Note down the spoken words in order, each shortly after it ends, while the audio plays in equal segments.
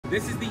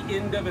This is the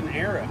end of an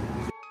era.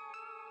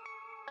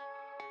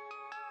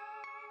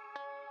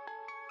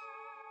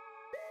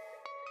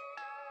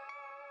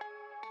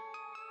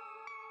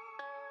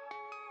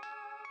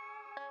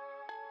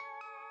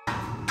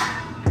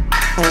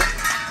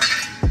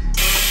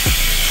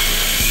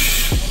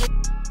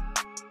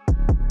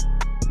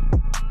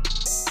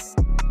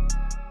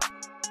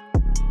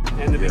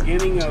 And the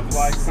beginning of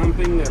like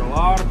something that a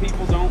lot of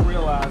people don't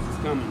realize is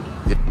coming.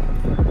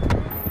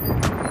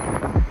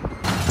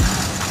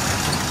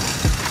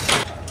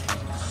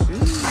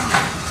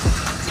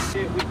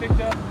 We picked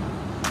up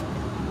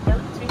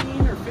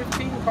 13 or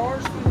 15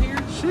 cars from here.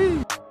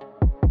 Sheesh.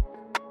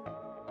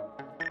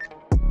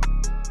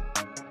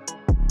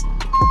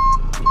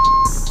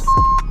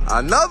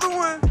 Another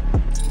one?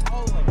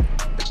 All of them.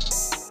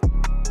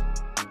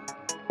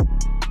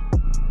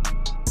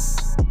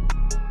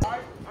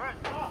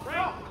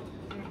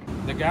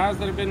 The guys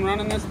that have been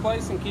running this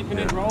place and keeping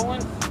it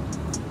rolling,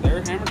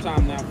 they're Hammer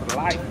Time now for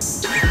life.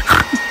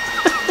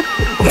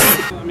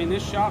 I mean,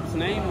 this shop's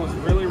name was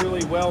really,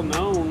 really well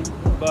known,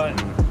 but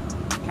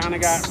kind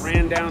of got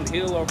ran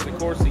downhill over the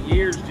course of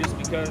years just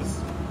because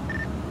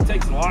it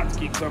takes a lot to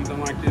keep something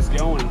like this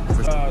going.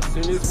 As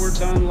soon as we're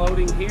done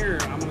loading here,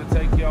 I'm going to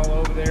take y'all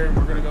over there and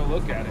we're going to go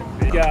look at it.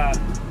 We got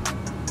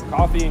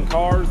Coffee and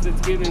Cars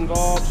that's getting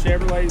involved,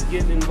 Chevrolet's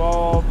getting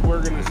involved.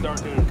 We're going to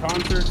start doing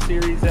concert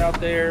series out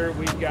there.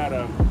 We've got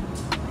a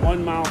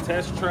 1 mile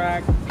test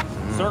track,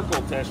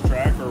 circle test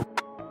track, or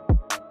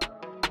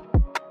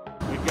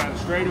we've got a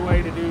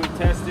straightaway to do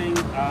testing.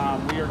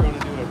 We are going to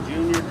do a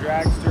junior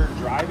dragster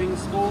driving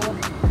school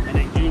and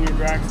a junior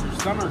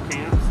dragster summer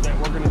camps that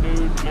we're going to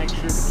do to make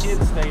sure the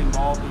kids stay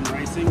involved in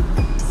racing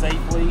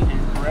safely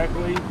and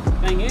correctly.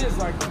 Thing is,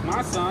 like with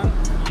my son,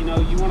 you know,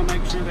 you want to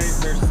make sure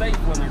they're safe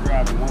when they're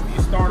driving. Well, if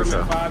you start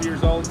them at 5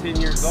 years old,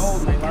 10 years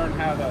old, and they learn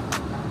how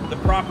the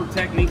proper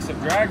techniques of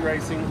drag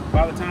racing,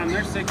 by the time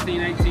they're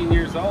 16, 18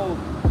 years old,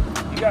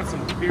 you got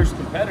some fierce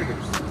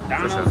competitors.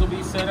 Dynos will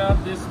be set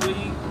up this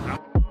week.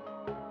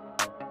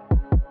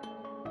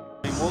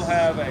 We'll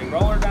have a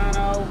roller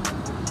dyno,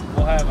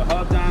 we'll have a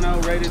hub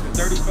dyno rated to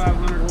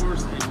 3,500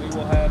 horse, and we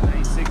will have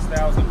a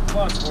 6,000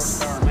 plus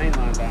horsepower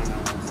mainline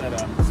dyno set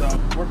up.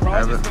 So we're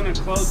probably just going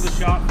to close the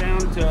shop down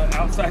to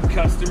outside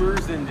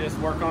customers and just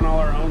work on all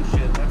our own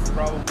shit. That's the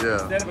problem. Yeah.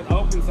 Instead of an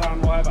open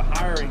sign, we'll have a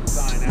hiring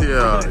sign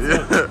out.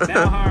 So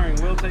now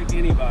hiring, we'll take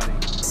anybody.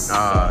 So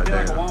I feel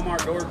like a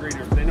Walmart door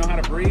greeter. If they know how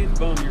to breathe,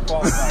 boom, you're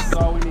qualified. That's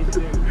all we need to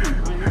do. I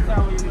mean, that's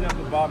how we ended up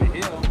with Bobby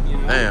Hill. You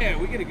know? Yeah,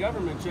 we get a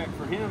government check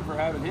for him for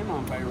having him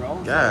on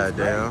payroll. God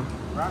damn.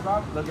 Right,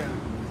 Bob? Look at him.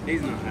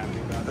 He's not happy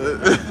about it.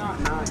 That's not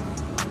nice.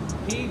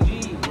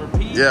 PG. We're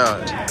PG.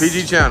 Yeah,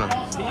 PG channel.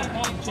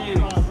 PG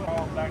channel.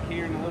 I'll back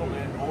here in a little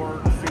bit,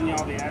 or send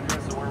y'all the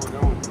address of where we're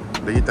going.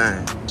 Do your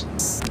thing.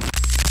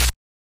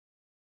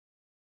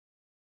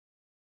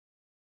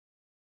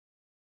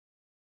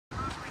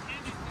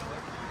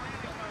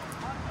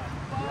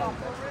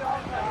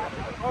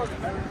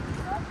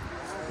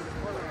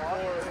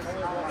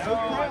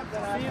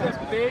 See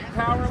the big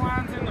power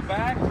lines in the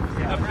back?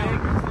 The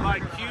big,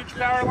 like, huge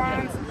power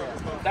lines?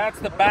 That's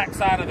the back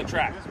side of the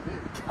track.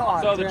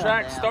 So the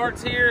track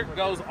starts here,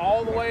 goes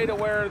all the way to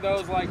where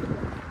those, like,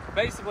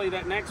 basically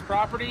that next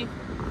property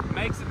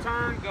makes a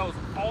turn, goes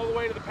all the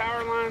way to the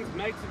power lines,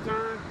 makes a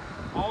turn,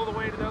 all the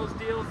way to those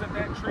deals at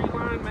that tree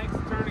line, makes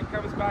a turn and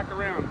comes back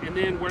around. And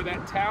then where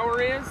that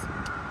tower is,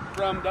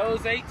 from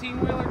those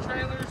 18-wheeler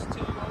trailers to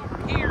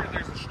over here,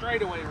 there's a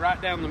straightaway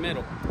right down the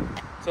middle.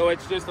 So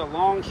it's just a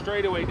long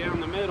straightaway down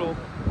the middle.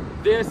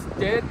 This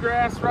dead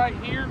grass right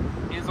here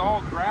is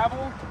all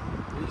gravel.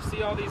 And you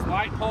see all these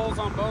light poles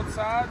on both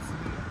sides.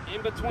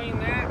 In between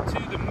that to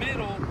the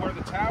middle where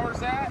the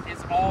tower's at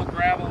is all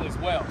gravel as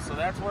well. So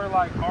that's where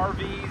like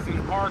RVs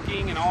and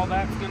parking and all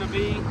that's gonna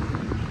be.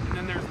 And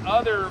then there's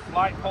other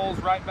light poles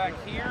right back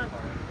here.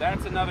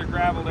 That's another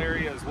gravel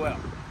area as well.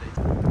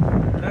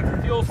 That's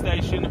a fuel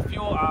station, a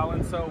fuel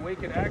island, so we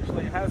could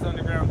actually, it has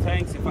underground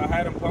tanks. If I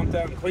had them pumped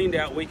out and cleaned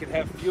out, we could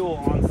have fuel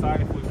on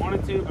site if we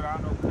wanted to, but I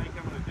don't think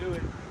I'm gonna do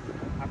it.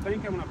 I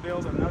think I'm gonna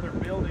build another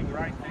building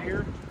right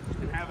there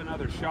and have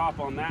another shop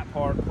on that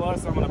part.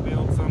 Plus I'm gonna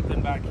build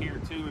something back here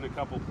too in a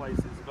couple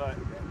places, but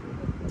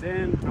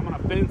then I'm gonna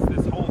fence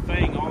this whole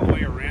thing all the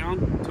way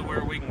around to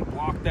where we can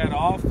block that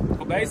off.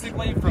 So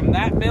basically from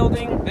that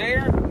building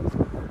there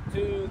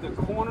to the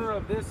corner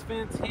of this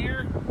fence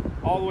here,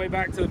 all the way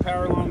back to the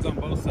power lines on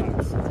both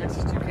sides.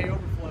 Texas 2K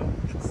overflow.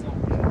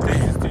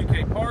 Texas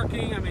 2K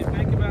parking. I mean,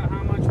 think about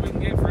how much we can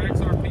get for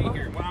XRP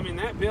here. Well, I mean,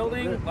 that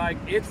building, like,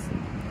 it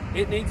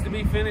needs to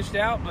be finished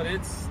out, but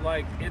it's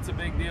a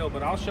big deal.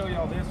 But I'll show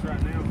y'all this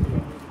right now.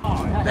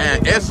 Man,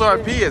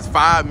 SRP is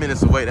 5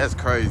 minutes away. That's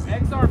crazy.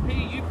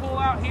 XRP, you pull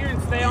out here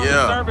and stay on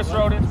the service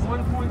road. It's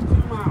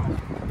 1.2 miles.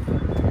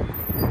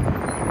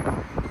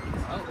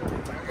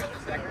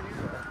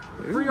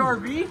 Free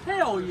RV?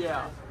 Hell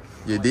yeah.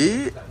 You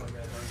did?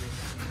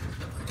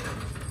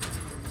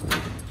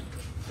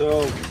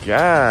 So,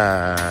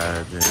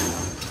 God.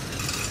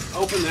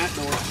 Open that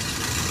door.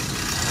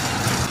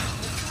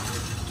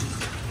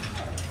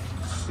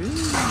 So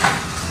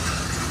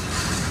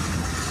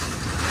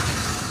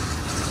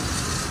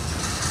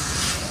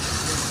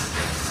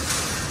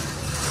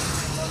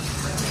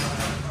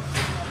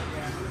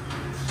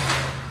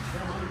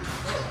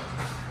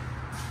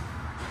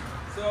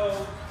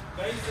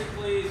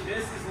basically,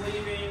 this is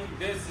leaving,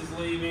 this is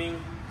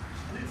leaving.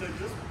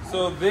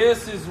 So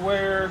this is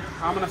where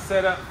I'm gonna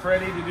set up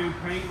Freddie to do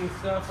paint and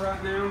stuff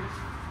right now,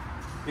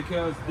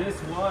 because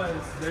this was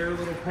their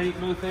little paint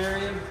booth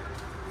area.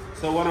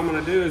 So what I'm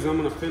gonna do is I'm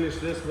gonna finish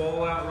this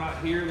wall out right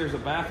here. There's a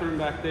bathroom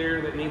back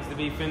there that needs to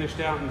be finished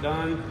out and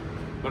done.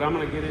 But I'm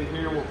gonna get in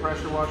here and we'll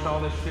pressure wash all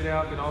this shit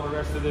out, get all the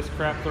rest of this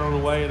crap thrown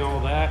away and all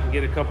that, and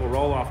get a couple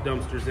roll-off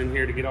dumpsters in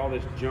here to get all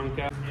this junk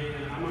out.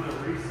 And I'm gonna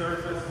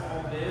resurface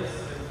all this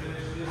and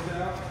finish this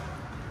out.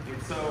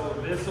 And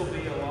so this will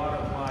be a lot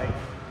of like,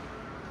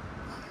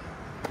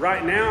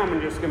 right now I'm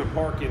just gonna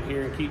park in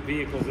here and keep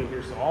vehicles in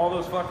here. So all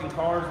those fucking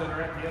cars that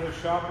are at the other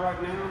shop right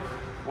now,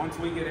 once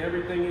we get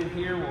everything in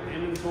here, we'll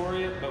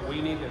inventory it, but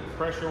we need to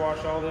pressure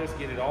wash all this,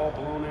 get it all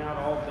blown out,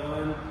 all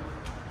done.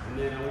 And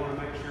then I want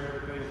to make sure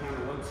everything kind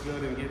of looks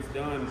good and gets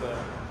done, but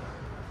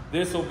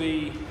this will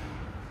be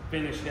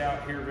finished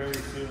out here very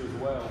soon as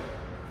well.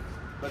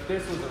 But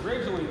this was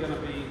originally going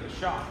to be the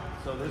shop,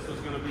 so this was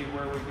going to be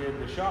where we did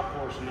the shop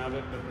portion of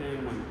it, but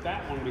then when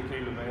that one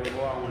became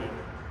available, I went,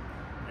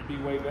 it'd be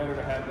way better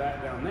to have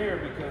that down there,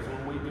 because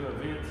when we do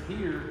events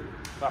here,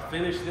 if I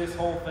finish this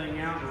whole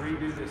thing out and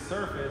redo this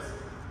surface,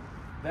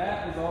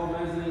 that is all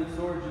mezzanine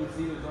storage. You can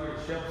see there's already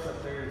shelves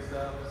up there and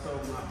stuff. So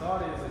my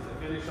thought is to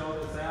finish all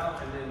this out,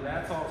 and then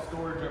that's all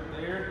storage up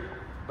there.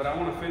 But I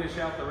want to finish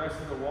out the rest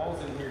of the walls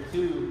in here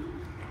too,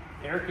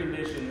 air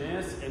condition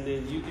this, and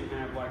then you can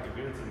have like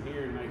events in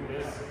here and make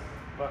this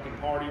fucking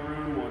party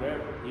room,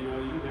 whatever. You know,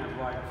 you can have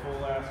like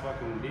full ass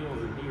fucking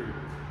deals in here.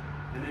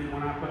 And then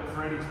when I put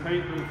Freddie's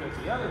paint booth at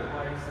the other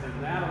place, then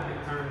that'll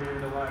get turned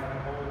into like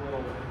a whole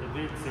little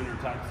event center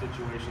type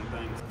situation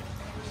things.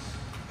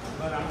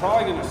 But I'm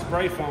probably going to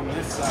spray foam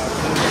this side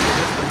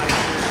just to make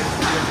sure it's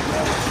good to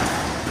go.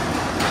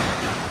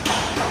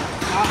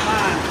 Not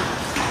mine.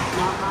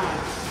 Not mine.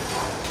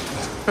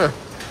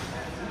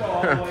 You go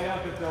all the way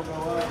up if they'll go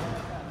up.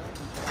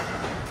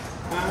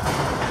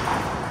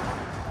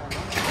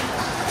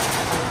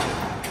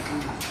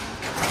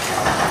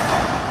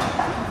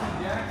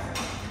 Jackson,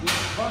 you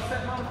bust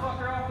that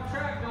motherfucker off the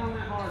track going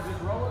that hard.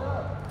 Just roll it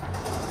up.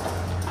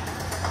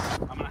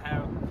 I'm going to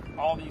have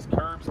all these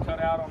curbs cut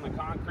out on the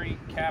concrete,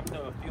 capped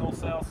to fuel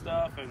cell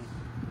stuff, and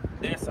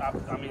this,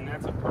 I mean,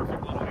 that's a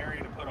perfect little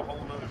area to put a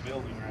whole nother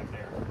building right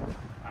there.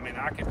 I mean,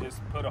 I could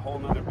just put a whole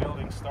nother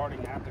building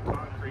starting at the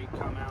concrete,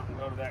 come out and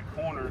go to that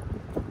corner,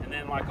 and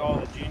then like all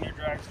the junior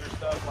dragster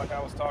stuff like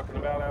I was talking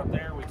about out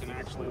there, we can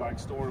actually like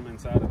store them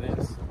inside of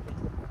this.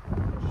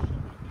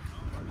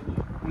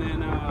 And then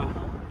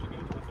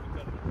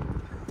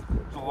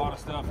there's a lot of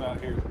stuff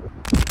out here.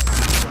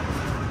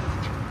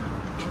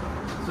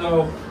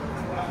 So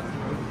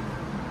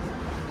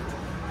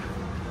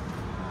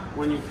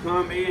when you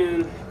come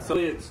in, so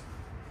it's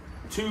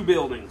two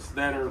buildings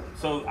that are,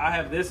 so I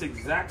have this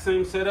exact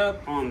same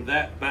setup on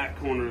that back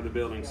corner of the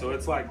building. So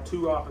it's like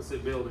two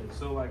opposite buildings.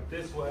 So like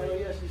this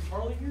way,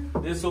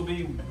 this will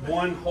be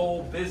one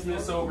whole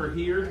business over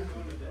here.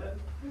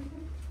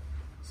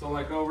 So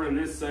like over in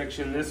this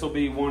section, this will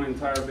be one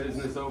entire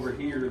business over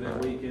here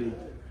that we can,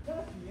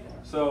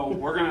 so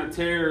we're gonna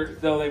tear,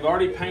 though they've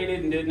already painted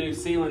and did new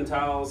ceiling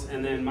tiles,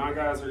 and then my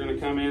guys are gonna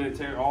come in and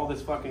tear all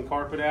this fucking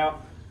carpet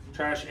out,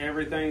 trash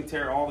everything,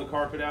 tear all the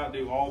carpet out,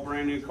 do all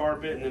brand new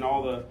carpet, and then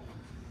all the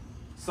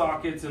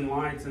sockets and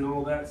lights and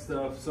all that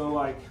stuff. So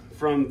like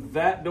from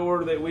that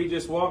door that we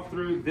just walked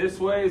through, this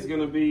way is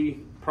gonna be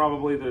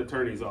probably the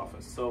attorney's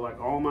office. So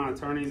like all my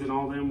attorneys and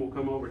all them will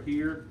come over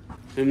here.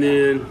 And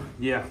then,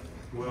 yeah,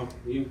 well,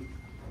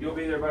 you'll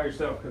be there by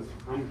yourself because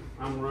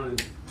I'm running.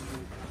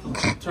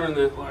 Turn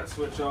that light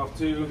switch off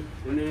too.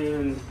 And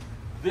then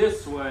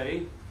this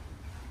way,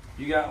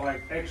 you got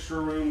like extra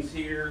rooms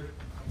here.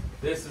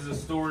 This is a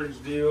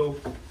storage deal.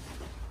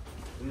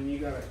 And then you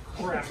got a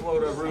crap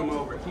load of room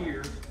over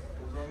here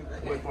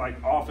with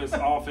like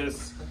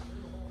office,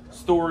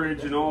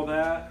 storage and all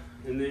that.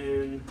 And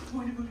then,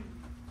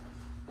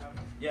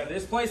 yeah,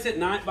 this place at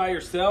night by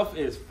yourself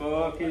is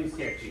fucking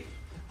sketchy.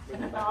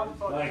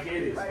 Like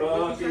it is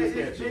fucking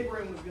sketchy. Big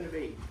room was gonna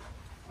be.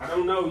 I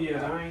don't know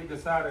yet. I ain't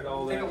decided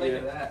all Take a that look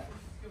yet. at that.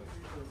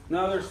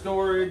 Another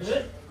storage,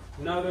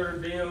 another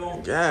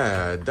deal.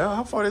 Yeah, duh,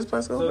 how far this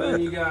place So go then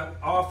back? you got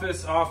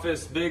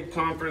office, big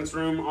conference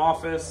room,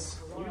 office.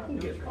 You can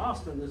get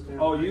lost in this.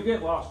 Oh, you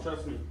get lost,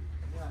 trust me.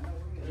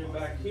 And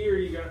back here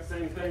you got the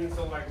same thing.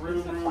 So like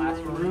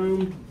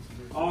room,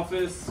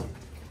 office.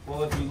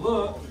 Well, if you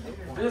look,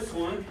 this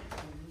one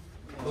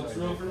looks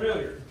real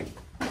familiar.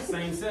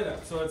 Same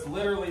setup. So it's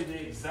literally the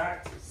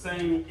exact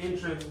same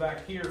entrance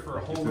back here for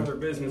a whole other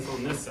business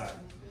on this side.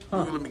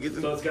 Huh. Let me get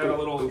this. So it's got a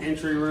little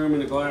entry room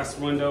and a glass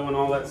window and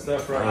all that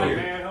stuff right here.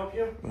 May I help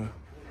you?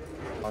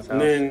 And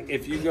then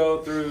if you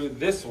go through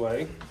this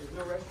way,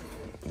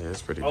 Yeah,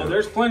 it's pretty oh, good.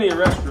 there's plenty of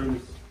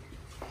restrooms.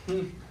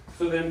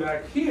 So then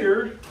back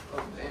here,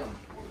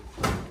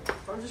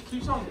 it just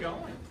keeps on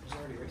going.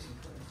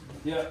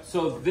 Yeah,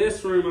 so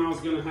this room I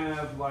was gonna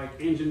have like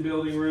engine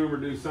building room or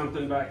do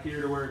something back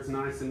here to where it's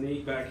nice and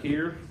neat back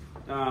here.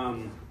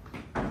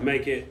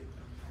 Make it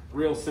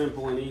real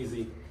simple and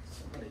easy.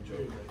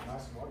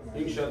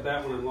 You can shut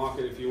that one and lock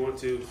it if you want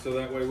to, so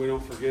that way we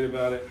don't forget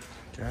about it.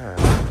 God.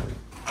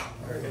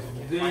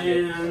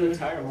 Then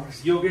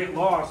you'll get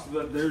lost,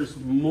 but there's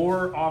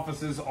more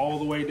offices all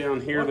the way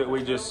down here that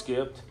we just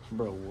skipped.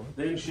 Bro, what?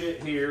 Then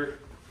shit here.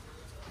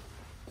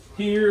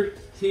 Here,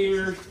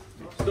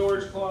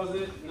 storage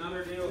closet,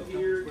 another deal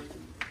here.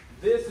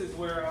 This is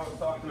where I was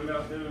talking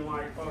about doing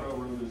like photo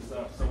room and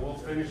stuff. So we'll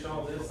finish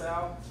all this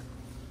out.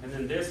 And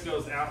then this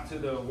goes out to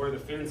the where the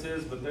fence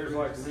is, but there's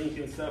like sink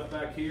and stuff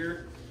back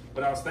here.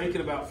 But I was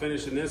thinking about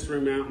finishing this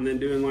room out and then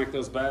doing like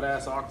those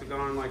badass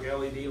octagon like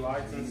LED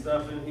lights and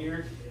stuff in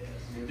here.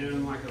 And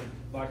doing like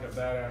a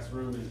badass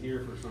room in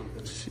here for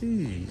something.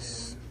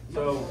 Jeez.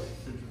 So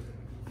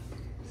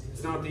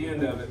it's not the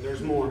end of it.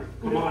 There's more.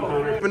 Come on,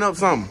 Hunter. Open up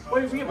something.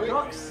 Wait, we have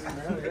ducks.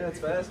 Yeah, it's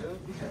fast.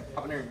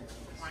 Hop in there.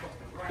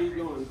 Keep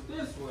going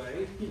this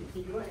way.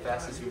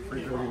 Fastest you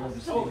free ever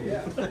seen. Oh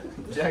yeah.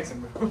 Jackson,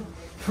 bro.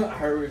 I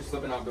heard we were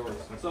slipping outdoors.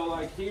 So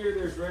like here,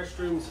 there's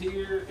restrooms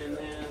here, and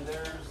then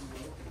there's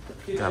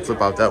kitchen Gotta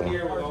flip out that one.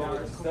 here with all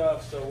that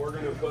stuff. So we're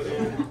gonna put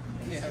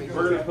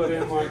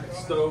in like the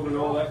stove and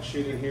all that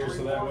shit in here,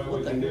 so that way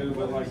we can do.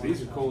 But like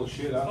these are cool as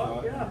shit. I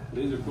thought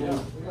these are cool.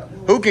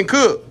 Who can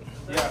cook?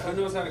 Yeah,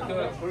 who knows how to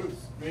cook?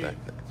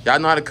 Y'all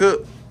know how to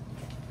cook?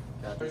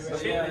 So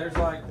yeah, there's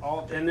like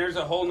all, and there's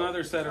a whole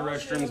nother set of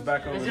restrooms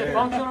back over Is there. it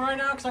functional right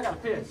now? Because I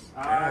got to piss.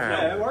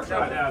 Yeah, it works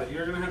out. I doubt it.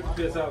 You're gonna have to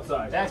piss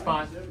outside. That's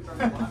fine.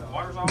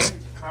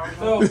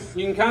 So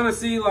you can kind of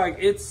see like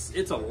it's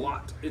a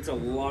lot. It's a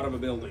lot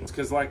of buildings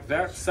because like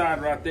that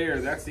side right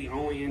there, that's the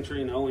only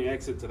entry and the only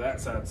exit to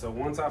that side. So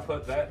once I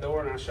put that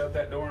door and I shut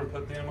that door and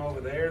put them over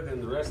there,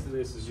 then the rest of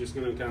this is just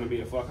going to kind of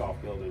be a fuck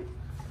off building.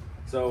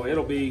 So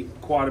it'll be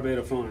quite a bit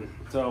of fun.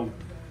 So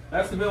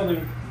that's the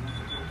building.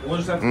 We'll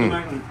just have to come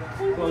back and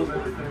close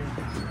everything.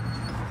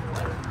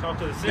 Talk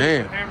to the city.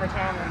 Damn.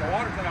 HAMMERTIME on the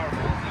water tower.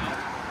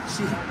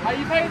 How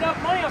you paid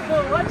enough money? I'm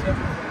feeling legend.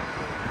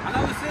 I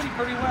know the city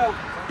pretty well.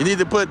 You need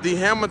to put the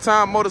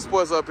HAMMERTIME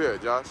Motorsports up here,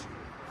 Josh.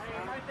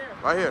 Right there.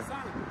 Right here.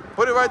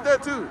 Put it right there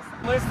too.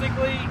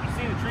 Realistically, you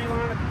see the tree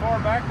line at the far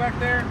back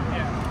there?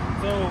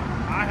 Yeah. So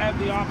I have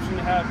the option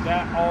to have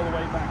that all the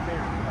way back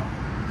there.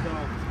 So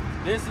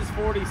this is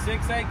 46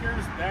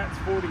 acres, that's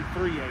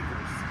 43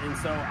 acres. And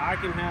so I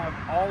can have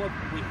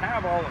we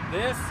have all of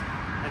this,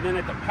 and then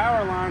at the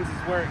power lines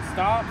is where it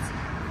stops,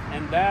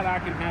 and that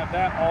I can have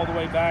that all the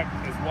way back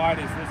as wide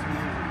as this one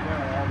is as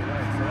well, all the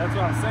way. So that's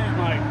what I'm saying,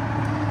 like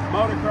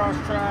motocross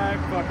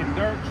track, fucking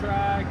dirt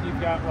track.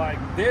 You've got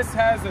like, this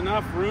has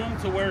enough room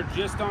to where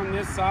just on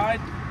this side,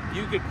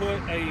 you could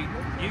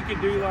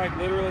do like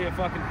literally a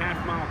fucking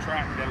half-mile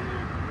track down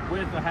there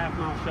with a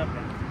half-mile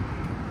shutdown.